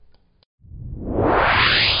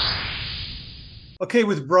Okay,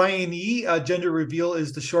 with Bryanny, Gender Reveal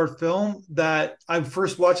is the short film that I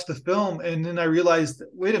first watched the film and then I realized,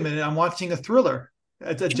 wait a minute, I'm watching a thriller.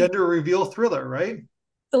 It's a gender reveal thriller, right?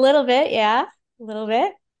 A little bit, yeah. A little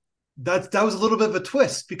bit. That was a little bit of a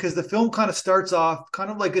twist because the film kind of starts off kind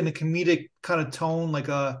of like in a comedic kind of tone,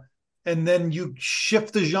 and then you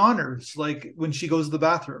shift the genres, like when she goes to the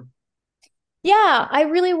bathroom. Yeah, I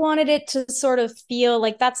really wanted it to sort of feel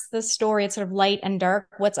like that's the story. It's sort of light and dark.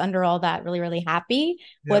 What's under all that really, really happy.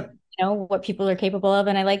 Yeah. What people are capable of.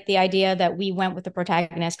 And I like the idea that we went with the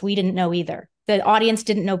protagonist. We didn't know either. The audience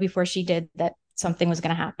didn't know before she did that something was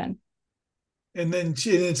going to happen. And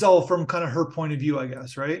it's all from kind of her point of view, I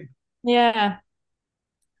guess, right? Yeah.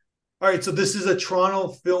 All right, so this is a Toronto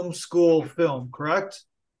Film School film, correct?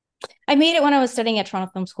 I made it when I was studying at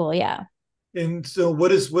Toronto Film School. Yeah. And so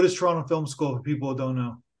what is Toronto Film School for people who don't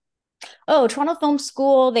know? Oh, Toronto Film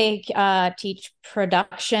School, they teach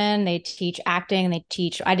production, they teach acting, they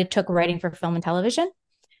teach, took writing for film and television.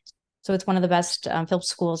 So it's one of the best film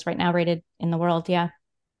schools right now rated in the world. Yeah.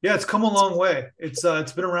 Yeah, it's come a long way. It's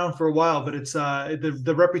been around for a while, but it's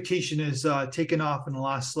the reputation is taken off in the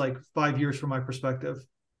last like 5 years from my perspective.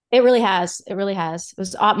 It really has. It really has. It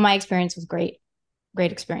was my experience was great.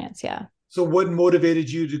 Great experience. Yeah. So what motivated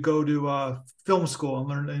you to go to film school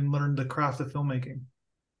and learn the craft of filmmaking?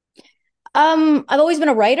 I've always been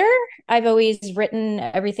a writer. I've always written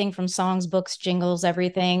everything from songs, books, jingles,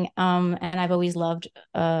 everything. And I've always loved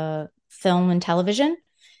film and television.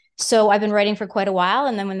 So I've been writing for quite a while.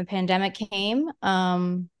 And then when the pandemic came, I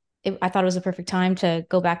thought it was a perfect time to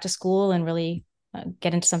go back to school and really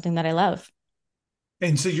get into something that I love.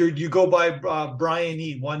 And so you go by Brian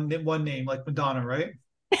E, one name like Madonna, right?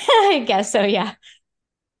 I guess so. Yeah.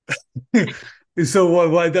 So what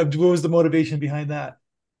was the motivation behind that?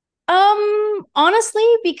 Honestly,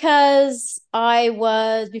 because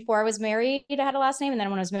before I was married, I had a last name, and then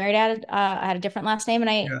when I was married, I had a different last name,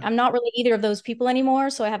 and Yeah, I'm not really either of those people anymore,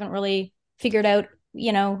 so I haven't really figured out,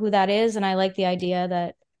 who that is, and I like the idea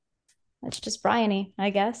that it's just Bryony, I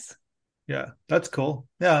guess. yeah, that's cool.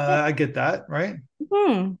 Yeah, Yeah. I get that, right?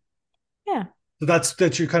 Hmm. Yeah. So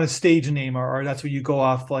that's your kind of stage name, or that's what you go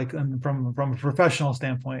off like from a professional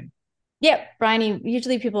standpoint, Yep. Bryony.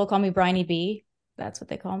 Usually people call me Bryony B. That's what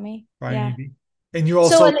they call me. Brian Yeah. E. And you So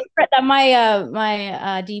also,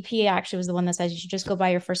 my DP actually was the one that says you should just go by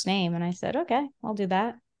your first name, and I said, okay, I'll do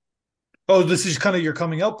that. oh, this is kind of your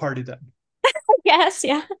coming out party then. Yes.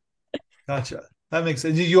 Yeah. Gotcha. That makes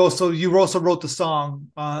sense. You also wrote the song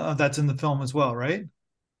that's in the film as well, right?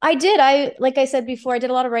 I did. Like I said before, I did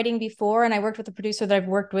a lot of writing before, and I worked with a producer that I've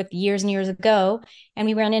worked with years and years ago. And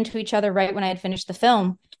we ran into each other right when I had finished the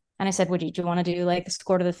film. And I said, "Would you do you want to do like the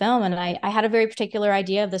score to the film?" And I had a very particular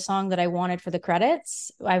idea of the song that I wanted for the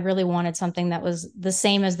credits. I really wanted something that was the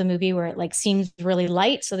same as the movie, where it like seems really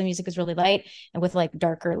light. So the music is really light and with like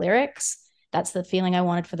darker lyrics. That's the feeling I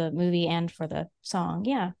wanted for the movie and for the song.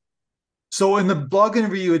 Yeah. So in the blog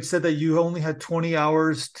interview, it said that you only had 20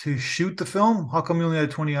 hours to shoot the film. How come you only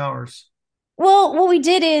had 20 hours? Well, what we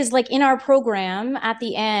did is like in our program at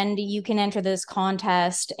the end, you can enter this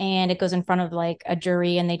contest and it goes in front of like a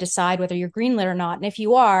jury and they decide whether you're greenlit or not. And if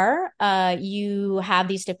you are, you have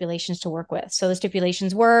these stipulations to work with. So the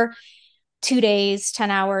stipulations were 2 days,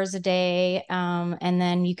 10 hours a day. And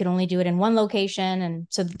then you could only do it in one location. And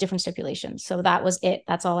so the different stipulations. So that was it.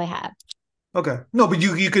 That's all I had. Okay. No, but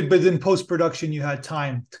but in post production, you had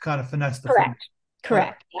time to kind of finesse the film. Correct. Okay.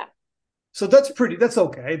 Correct. Yeah. So that's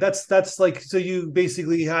okay. That's like so you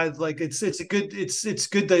basically had like it's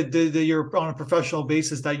good that you're on a professional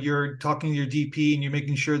basis that you're talking to your DP and you're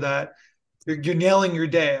making sure that you're nailing your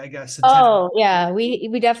day, I guess. In 10. Oh, yeah.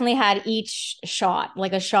 We definitely had each shot,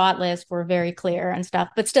 like a shot list were very clear and stuff.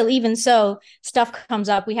 But still, even so, stuff comes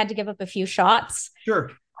up. We had to give up a few shots.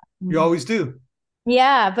 Sure. You Mhm. always do.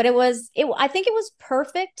 Yeah, but I think it was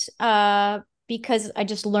perfect because I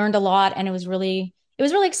just learned a lot and it was really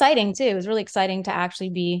exciting too. It was really exciting to actually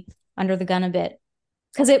be under the gun a bit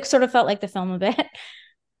because it sort of felt like the film a bit.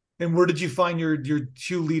 And where did you find your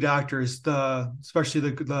two lead actors,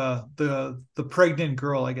 especially the pregnant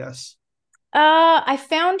girl, I guess. I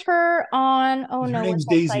found her on, oh Her no, what's name's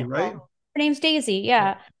that Daisy, site right? called? Her name's Daisy.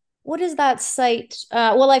 Yeah. What is that site?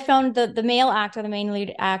 Well, I found the male actor, the main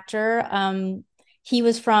lead actor. He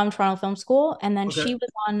was from Toronto Film School, and then Okay. she was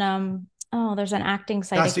on oh, there's an acting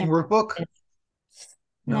site. I Casting can't workbook? remember.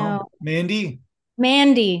 No. No, Mandy?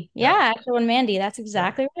 Mandy. Yeah. Yeah, actually, on Mandy. That's Yeah.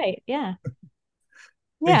 exactly right. Yeah,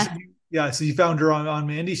 And so yeah. yeah, so you found her on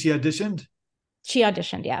Mandy. She auditioned, She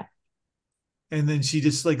auditioned. Yeah, and then she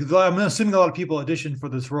just like I'm assuming a lot of people auditioned for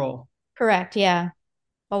this role. correct. Yeah,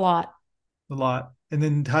 a lot. A lot. And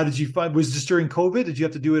then how did you find, was this during COVID? Did you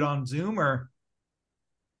have to do it on Zoom or?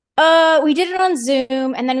 We did it on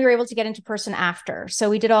Zoom and then we were able to get into person after. So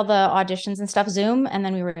we did all the auditions and stuff Zoom and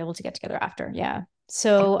then we were able to get together after. Yeah.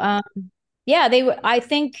 So yeah, I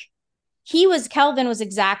think Kelvin was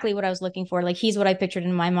exactly what I was looking for. Like he's what I pictured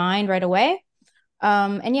in my mind right away.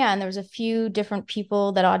 And yeah, and there was a few different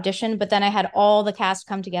people that auditioned, but then I had all the cast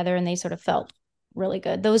come together and they sort of felt really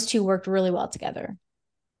good. Those two worked really well together.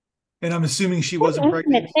 And I'm assuming she It's wasn't an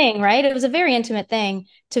intimate pregnant. thing, right? It was a very intimate thing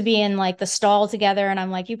to be in like the stall together. And I'm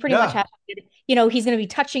like, you pretty much Yeah. have to, he's going to be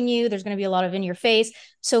touching you. There's going to be a lot of in your face.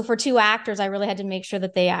 So for two actors, I really had to make sure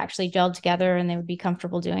that they actually gelled together and they would be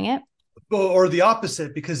comfortable doing it. Or the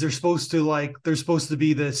opposite, because there's supposed to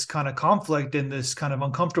be this kind of conflict and this kind of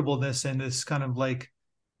uncomfortableness and this kind of like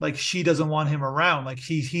she doesn't want him around. Like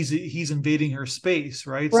he's invading her space,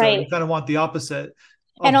 right? So you Right. kind of want the opposite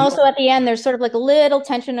And of the. also at the end, there's sort of like a little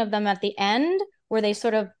tension of them at the end where there's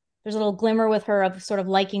a little glimmer with her of sort of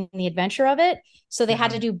liking the adventure of it. So they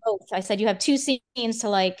had Yeah. to do both. I said, you have two scenes to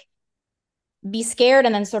like be scared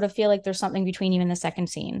and then sort of feel like there's something between you in the second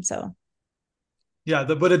scene. So Yeah,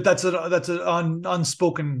 that's an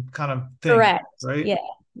unspoken kind of thing, correct. right? Yeah.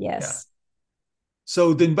 Yeah. Yes.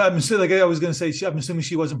 So then, but I'm assuming, like I was going to say, I'm assuming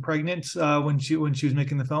she wasn't pregnant when she was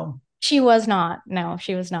making the film. She was not. No,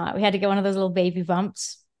 she was not. We had to get one of those little baby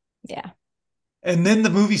bumps. Yeah. And then the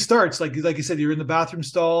movie starts. Like you said, you're in the bathroom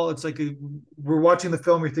stall. It's like we're watching the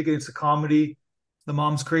film. You're thinking it's a comedy. The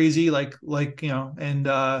mom's crazy, and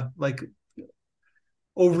like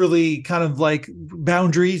overly kind of like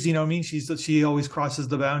boundaries. You know what I mean? She always crosses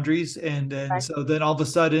the boundaries, and then Right. so then all of a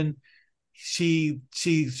sudden she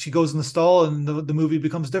goes in the stall, and the movie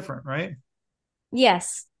becomes different, right?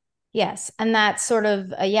 Yes. Yes. And that's sort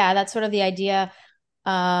of, yeah, that's sort of the idea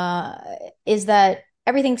uh, is that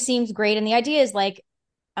everything seems great. And the idea is like,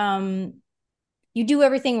 um, you do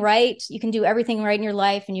everything right. You can do everything right in your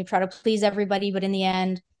life and you try to please everybody. But in the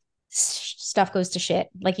end, stuff goes to shit.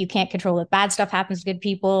 Like you can't control it. Bad stuff happens to good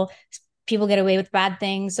people. People get away with bad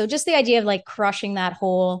things. So just the idea of like crushing that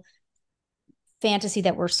whole fantasy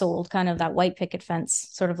that we're sold, kind of that white picket fence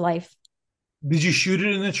sort of life. Did you shoot it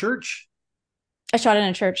in a church? I shot in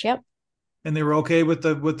a church. Yep. And they were okay with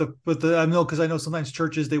the I know because I know sometimes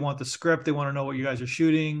churches they want the script, they want to know what you guys are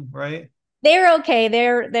shooting, right? They were okay.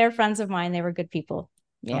 They're friends of mine. They were good people.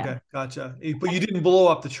 Yeah. Okay, gotcha. But you didn't blow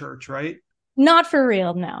up the church, right? Not for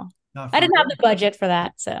real, no. Not I for didn't have real. the budget for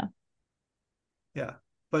that, so. Yeah.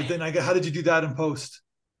 But then how did you do that in post?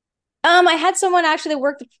 I had someone actually that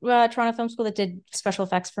worked at Toronto Film School that did special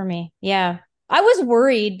effects for me. Yeah. I was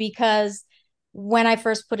worried because when I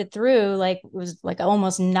first put it through, like it was like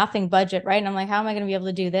almost nothing budget, right? And I'm like, how am I going to be able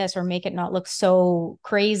to do this or make it not look so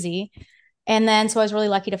crazy? And then so I was really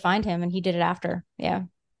lucky to find him and he did it after. Yeah.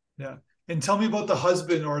 Yeah. And tell me about the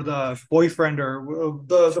husband or the boyfriend or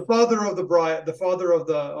the father of the bride, the father of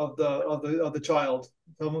the child.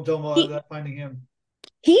 Tell me about He that, finding him.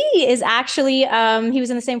 he is actually he was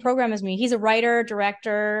in the same program as me. He's a writer,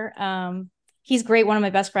 director. He's great, one of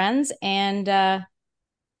my best friends. And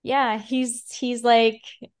yeah, he's like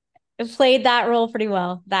played that role pretty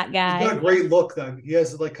well, that He's got guy. a great look. Then he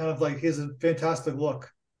has like kind of like he has a fantastic look.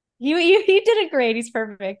 He did it great. He's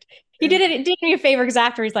perfect. And It did me a favor because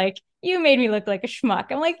after he's like, you made me look like a schmuck.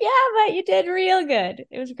 I'm like, yeah, but you did real good.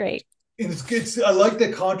 It was great. I like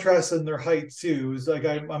the contrast in their height too. It's like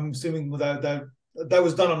I'm assuming that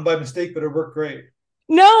was done by mistake, but it worked great.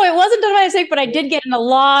 No, it wasn't done by mistake, but I did get in a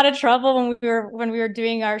lot of trouble when we were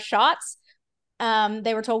doing our shots.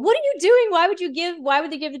 They were told, "What are you doing? Why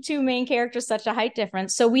would they give the two main characters such a height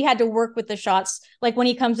difference?" So we had to work with the shots. Like when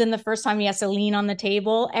he comes in the first time, he has to lean on the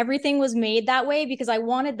table. Everything was made that way because I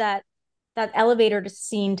wanted that elevator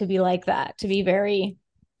scene to be like that, to be very.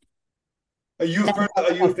 Are you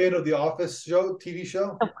a fan of the Office TV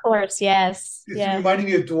show? Of course, yes, It's yeah. reminding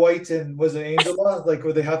me of Dwight and was it Angela? Like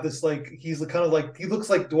where they have this like he's kind of like he looks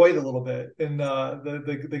like Dwight a little bit and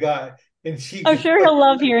the guy and she I'm because sure he'll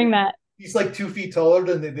love hearing that. he's like 2 feet taller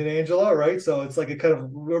than Angela, right? So it's like it kind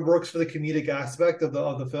of works for the comedic aspect of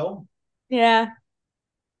the film. Yeah,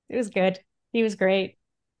 it was good. He was great.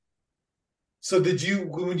 So did you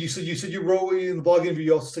when you said you wrote in the blog interview,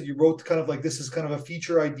 you also said you wrote kind of like this is kind of a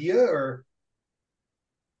feature idea or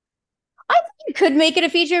I think you could make it a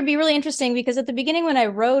feature. It'd be really interesting because at the beginning when I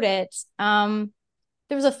wrote it, there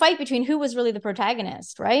was a fight between who was really the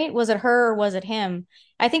protagonist, right? Was it her or was it him?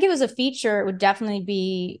 I think if it was a feature, it would definitely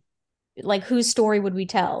be like whose story would we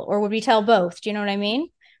tell? Or would we tell both? Do you know what I mean?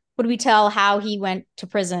 Would we tell how he went to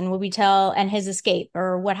prison? Would we tell and his escape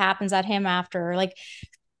or what happens at him after? Like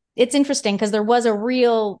it's interesting because there was a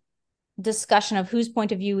real discussion of whose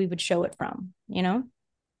point of view we would show it from, you know?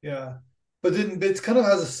 Yeah. But then it kind of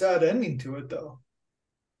has a sad ending to it though.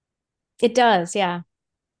 It does, yeah.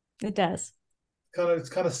 It does. It's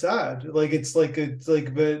kind of sad. Like it's like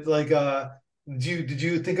but like did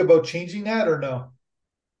you think about changing that or no?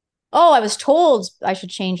 Oh, I was told I should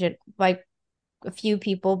change it by a few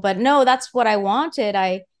people, but no, that's what I wanted.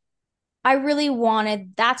 I really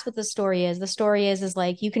wanted, that's what the story is. The story is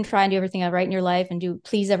like you can try and do everything right in your life and do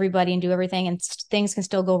please everybody and do everything, and things can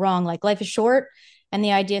still go wrong. Like life is short, and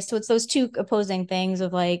the idea, so it's those two opposing things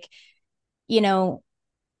of like, you know,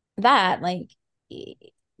 that like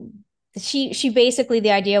she basically,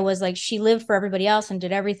 the idea was like she lived for everybody else and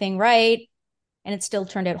did everything right, and it still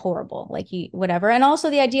turned out horrible, like he whatever. And also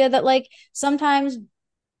the idea that like sometimes,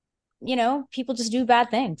 you know, people just do bad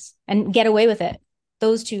things and get away with it.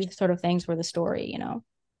 Those two sort of things were the story, you know.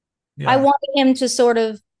 I Yeah. wanted him to sort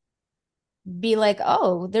of be like,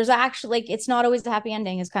 oh, there's actually like it's not always a happy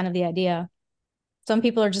ending is kind of the idea. Some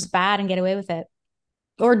people are just bad and get away with it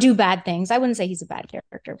or do bad things. I wouldn't say he's a bad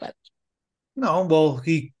character, but No, well,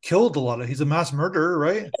 he killed a lot of. He's a mass murderer,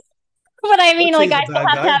 right? I I mean, would say like he's I a still bad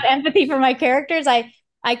have to guy. have empathy for my characters.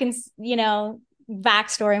 I can, you know,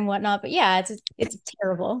 backstory and whatnot, but yeah, it's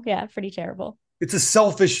terrible. Yeah, pretty terrible. It's a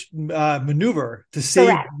selfish maneuver to save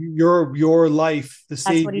Correct. your life, to That's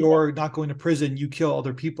save what he did. your not going to prison. You kill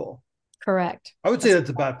other people. Correct. I would say That's that's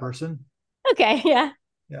a bad person. okay. Yeah.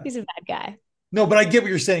 Yeah. He's a bad guy. No, but I get what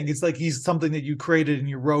you're saying. It's like he's something that you created and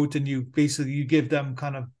you wrote, and you basically you give them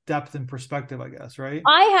kind of depth and perspective, I guess, right?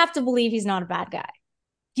 I have to believe he's not a bad guy.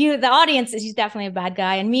 You, the audience is he's definitely a bad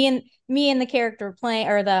guy, and me and the character playing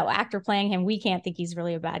or the actor playing him, we can't think he's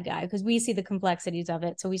really a bad guy because we see the complexities of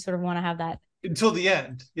it. So we sort of want to have that. Until the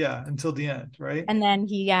end. Yeah, until the end, right? And then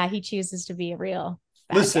he chooses to be a real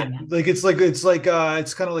bad guy. Listen,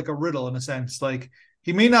 it's kind of like a riddle in a sense. Like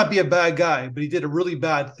he may not be a bad guy, but he did a really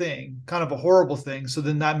bad thing, kind of a horrible thing. So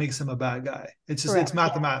then that makes him a bad guy. It's Correct. Yeah.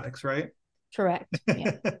 mathematics, right? Correct.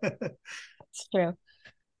 Yeah, it's true.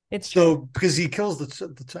 It's true. So because he kills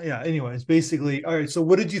yeah. Anyways, basically, all right. So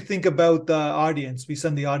what did you think about the audience? We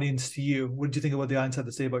send the audience to you. What did you think about what the audience had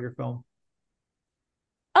to say about your film?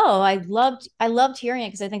 Oh, I loved hearing it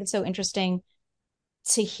because I think it's so interesting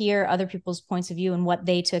to hear other people's points of view and what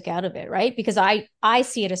they took out of it, right? Because I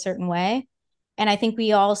see it a certain way, and I think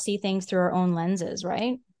we all see things through our own lenses,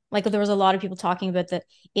 right? Like there was a lot of people talking about that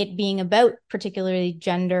it being about particularly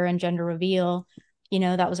gender and gender reveal, you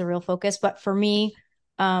know, that was a real focus. But for me,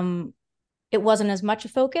 um, it wasn't as much a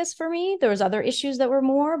focus for me. There was other issues that were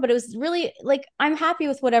more, but it was really like I'm happy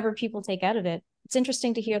with whatever people take out of it. It's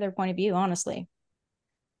interesting to hear their point of view, honestly.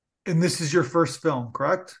 And this is your first film,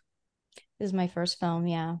 correct? This is my first film,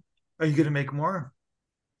 yeah. Are you going to make more?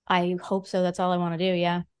 I hope so. That's all I want to do,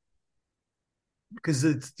 yeah. Because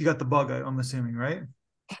it's you got the bug, I'm assuming, right?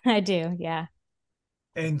 I do, yeah.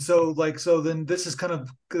 And so so then this is kind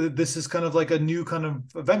of like a new kind of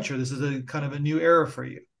adventure. This is a kind of a new era for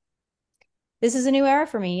you. This is a new era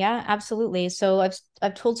for me. Yeah, absolutely. So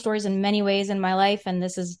I've told stories in many ways in my life, and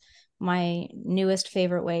this is my newest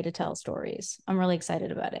favorite way to tell stories. I'm really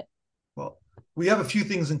excited about it. Well, we have a few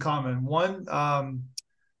things in common. One,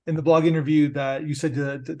 in the blog interview that you said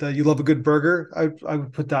that you love a good burger. I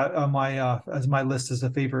would put that on my as my list as a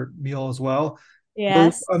favorite meal as well.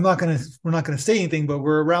 Yes. We're not gonna say anything, but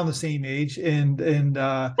we're around the same age,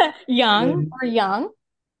 Young and or young.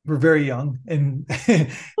 we're very young, and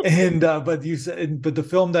but you said but the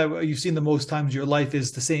film that you've seen the most times in your life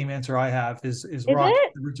is the same answer I have is Is Rocky,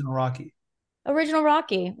 it? the original Rocky. Original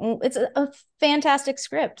Rocky. It's a fantastic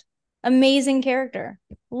script. Amazing character.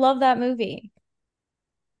 Love that movie.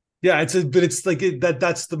 Yeah, but it's like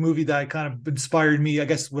that's the movie that kind of inspired me, I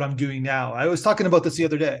guess, what I'm doing now. I was talking about this the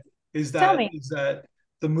other day. Tell me. Is that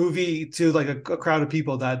the movie to like a crowd of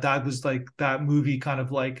people that was like that movie kind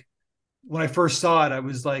of like when I first saw it, I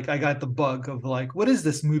was like, I got the bug of like, what is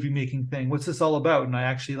this movie making thing? What's this all about? And I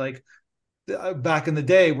actually like back in the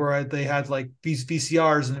day where they had like these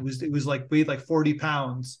VCRs and it was like weighed like 40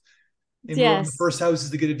 pounds. And we were one of the Yes. first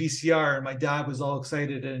houses to get a VCR, and my dad was all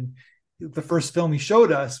excited. And the first film he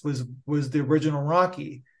showed us was the original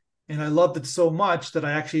Rocky, and I loved it so much that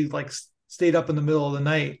I actually like stayed up in the middle of the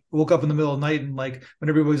night, woke up in the middle of the night, and like when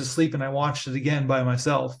everybody was asleep, and I watched it again by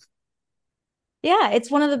myself. Yeah, it's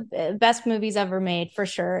one of the best movies ever made for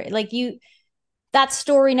sure. Like you, that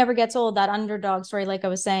story never gets old. That underdog story, like I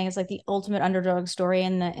was saying, is like the ultimate underdog story,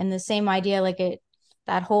 and the same idea, like it,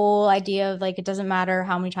 that whole idea of like it doesn't matter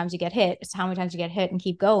how many times you get hit, it's how many times you get hit and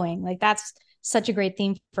keep going. Like that's such a great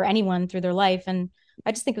theme for anyone through their life, and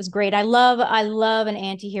I just think it was great. I love an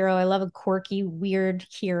anti-hero. I love a quirky, weird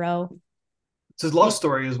hero. it's a love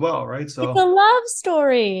story as well, right? It's a So love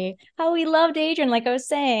story. How we loved Adrian, like I was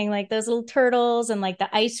saying, like those little turtles and like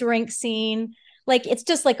the ice rink scene. Like it's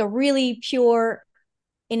just like a really pure,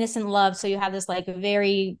 innocent love. So you have this like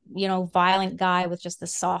very, violent guy with just the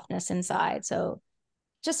softness inside. So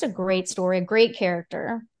just a great story, a great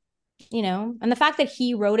character, and the fact that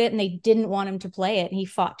he wrote it and they didn't want him to play it, and he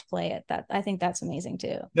fought to play it. That I think that's amazing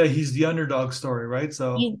too. yeah, he's the underdog story, right?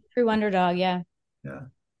 So He's a true underdog, yeah. yeah.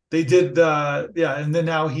 They did yeah, and then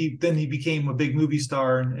now he became a big movie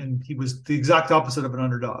star and he was the exact opposite of an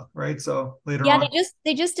underdog, right? So later Yeah, on.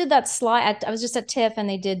 they just did that Sly. I was just at TIFF and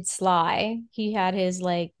they did Sly. He had his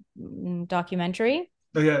like documentary.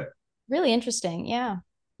 But yeah. Really interesting. Yeah.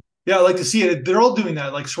 Yeah, I like to see it. They're all doing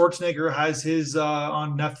that. Like Schwarzenegger has his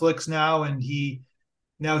on Netflix now, and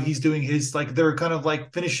he's doing his like they're kind of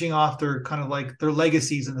like finishing off their kind of like their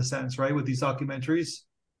legacies in a sense, right? With these documentaries.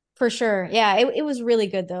 For sure. Yeah. It was really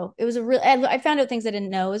good though. It was a real I found out things I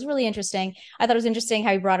didn't know. It was really interesting. I thought it was interesting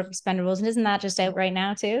how he brought up Expendables, and isn't that just out right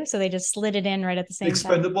now too? So they just slid it in right at the same time.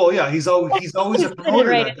 Expendable, yeah. He's always They a slid it promoter,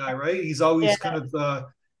 right that in. guy, right? He's always Yeah. kind of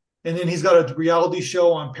and then he's got a reality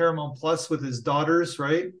show on Paramount Plus with his daughters,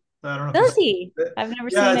 right? I don't know if you Does see he? it. I've never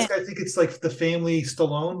Yeah, seen it's it. I think it's like the family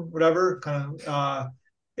Stallone, whatever, kind of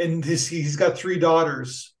and he's got three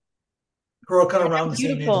daughters who are kind of around the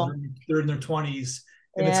same age. Beautiful. They're in their 20s.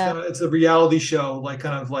 And Yeah. it's a reality show, like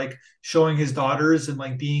kind of like showing his daughters and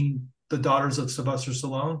like being the daughters of Sylvester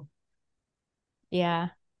Stallone. Yeah.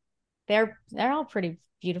 They're all pretty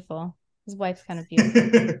beautiful. His wife's kind of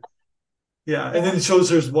beautiful. Yeah, and Yeah. then it shows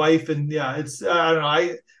her his wife, and yeah, it's I don't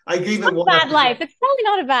know. I gave it Not a one bad life. episode. It's probably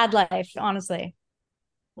not a bad life, honestly.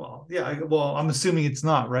 Well, yeah, well, I'm assuming it's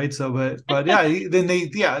not right. So, but yeah, then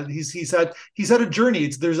yeah, he's had a journey.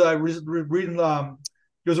 It's there's a reading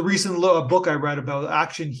there's a recent book I read about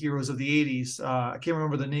action heroes of the '80s. I can't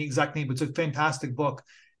remember the exact name, but it's a fantastic book,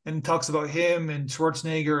 and it talks about him and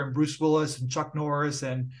Schwarzenegger and Bruce Willis and Chuck Norris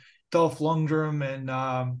and Dolph Lundgren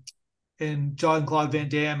and John Claude Van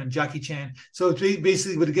Damme and Jackie Chan. So it's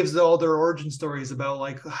basically what it gives all their origin stories about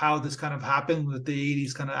like how this kind of happened with the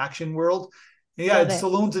 '80s kind of action world. And yeah, Love and it.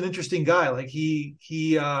 Stallone's an interesting guy. Like he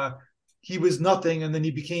was nothing, and then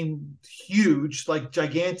he became huge, like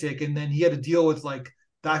gigantic, and then he had to deal with like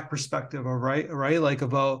that perspective, of right, like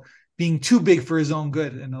about being too big for his own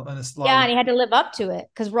good, and a lot Yeah, of and he had to live up to it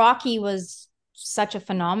because Rocky was such a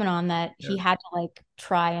phenomenon that yeah, he had to like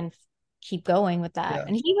try and keep going with that. yeah.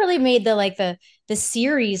 And he really made the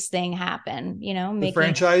series thing happen, The making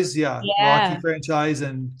franchise, yeah, Rocky yeah. franchise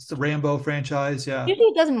and the Rambo franchise, yeah. Usually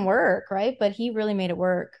it doesn't work, right? But he really made it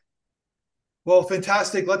work. Well,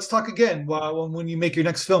 fantastic. Let's talk again when you make your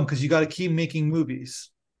next film because you got to keep making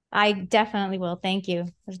movies. I definitely will. Thank you.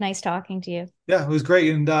 It was nice talking to you. Yeah, it was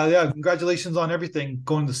great, and yeah, congratulations on everything,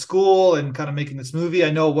 going to school and kind of making this movie.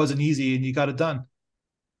 I know it wasn't easy, and you got it done.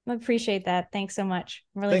 I appreciate that. Thanks so much.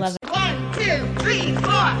 I really love Thanks. it. 1, 2, 3, 4,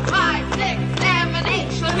 5, 6, 7, 8,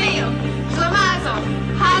 Schlemiel, Schlemazel,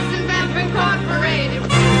 Hasenpfeffer Incorporated.